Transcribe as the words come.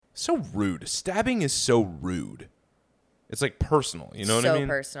So rude. Stabbing is so rude. It's like personal. You know what I mean? So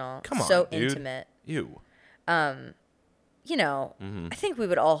personal. Come on, so dude. intimate. Ew. You know, I think we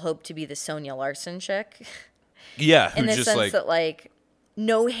would all hope to be the Sonia Larson chick. Yeah. In Who the just sense like that, like,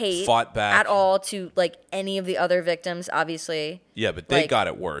 no hate fought back at all to, like, any of the other victims, obviously. Yeah, but they like, got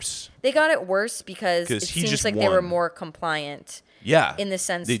it worse. They got it worse because it he seems just like they were won. more compliant. Yeah. In the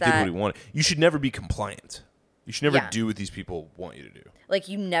sense they that... did what he wanted. You should never be compliant. You should never Yeah. do what these people want you to do. Like,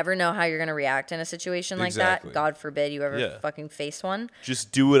 you never know how you're going to react in a situation like Exactly. that. God forbid you ever fucking face one.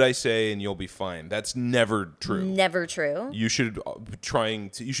 Just do what I say and you'll be fine. That's never true. Never true. You should be trying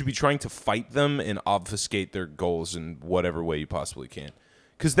to fight them and obfuscate their goals in whatever way you possibly can.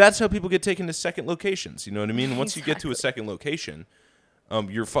 Because that's how people get taken to second locations. You know what I mean? Once you get to a second location,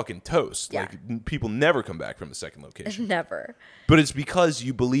 you're fucking toast. Yeah. Like, people never come back from a second location. Never. But it's because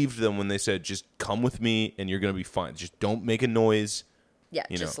you believed them when they said, just come with me and you're going to be fine. Just don't make a noise. Yeah,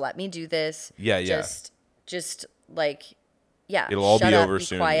 just let me do this. Yeah. Just like, yeah. It'll all shut be up, over be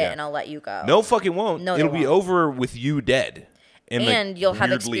soon. quiet, Yeah. and I'll let you go. No fucking won't. No, It'll they be won't. over with you dead. And like, you'll have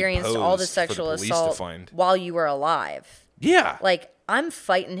weirdly experienced all the posed for sexual police to assault find. while you were alive. Yeah. Like, I'm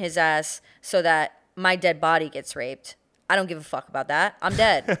fighting his ass so that my dead body gets raped. I don't give a fuck about that. I'm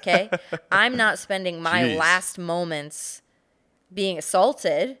dead, okay? I'm not spending my Jeez. last moments being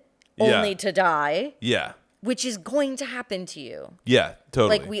assaulted only to die. Yeah. Which is going to happen to you. Yeah,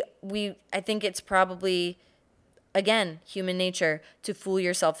 totally. Like, I think it's probably, again, human nature to fool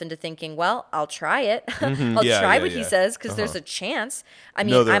yourself into thinking, well, I'll try it. I'll try what he says because there's a chance. I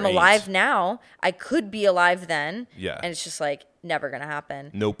mean, there I'm ain't. alive now. I could be alive then. Yeah. And it's just like never going to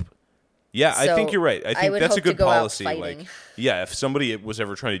happen. Nope. Yeah, I So, think you're right. I I think would that's a hope to good go out policy. Like, fighting. yeah, if somebody was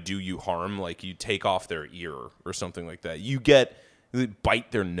ever trying to do you harm, like you take off their ear or something like that.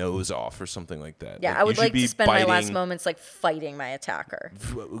 Bite their nose off or something like that. Yeah, like, I would you should like be to spend my last biting- moments like fighting my attacker.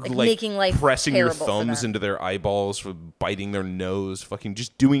 like making life pressing your terrible for thumbs them. into their eyeballs, for biting their nose, fucking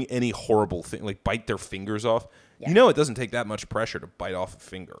just doing any horrible thing, like bite their fingers off. Yeah. You know, it doesn't take that much pressure to bite off a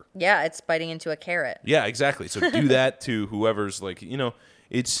finger. Yeah, it's biting into a carrot. Yeah, exactly. So do that to whoever's like, you know,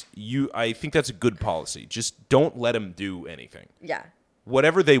 it's you. I think that's a good policy. Just don't let them do anything. Yeah.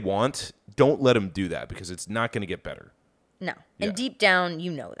 Whatever they want, don't let them do that because it's not going to get better. No. Yeah. And deep down,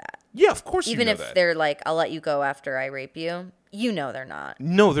 you know that. Yeah, of course Even you know if that. they're like, I'll let you go after I rape you, you know they're not.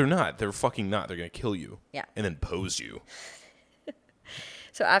 No, they're not. They're fucking not. They're going to kill you. Yeah. And then pose you.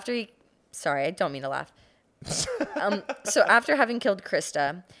 So after he... Sorry, I don't mean to laugh. So after having killed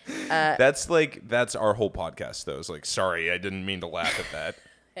Krista... That's our whole podcast, though. It's like, sorry, I didn't mean to laugh at that.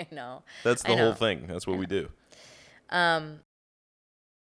 I know. That's the I know. whole thing. That's what we do.